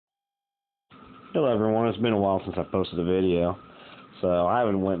Hello everyone, it's been a while since I posted a video, so I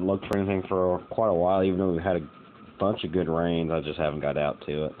haven't went and looked for anything for quite a while, even though we've had a bunch of good rains. I just haven't got out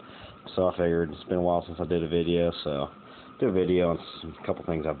to it. So I figured it's been a while since I did a video, so do a video on a couple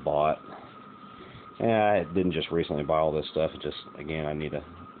things I bought. And I didn't just recently buy all this stuff, it just, again, I need a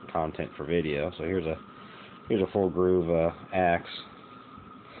content for video. So here's a full groove axe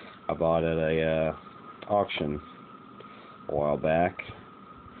I bought at a auction a while back.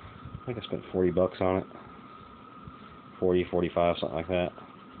 I think I spent 40 bucks on it. 40, 45, something like that.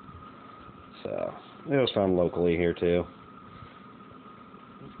 So, it was found locally here too.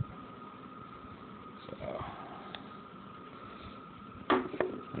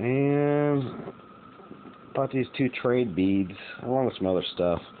 And bought these two trade beads along with some other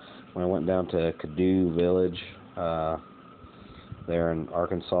stuff when I went down to Caddo Village there in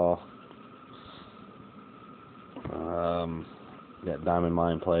Arkansas. That diamond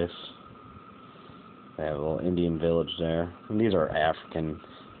mine place. They have a little Indian village there. And these are African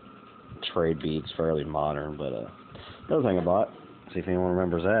trade beads, fairly modern, but another thing I bought, see if anyone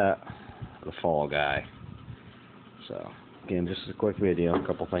remembers that, the Fall Guy. So, again, just a quick video, a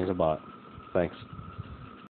couple things I bought. Thanks.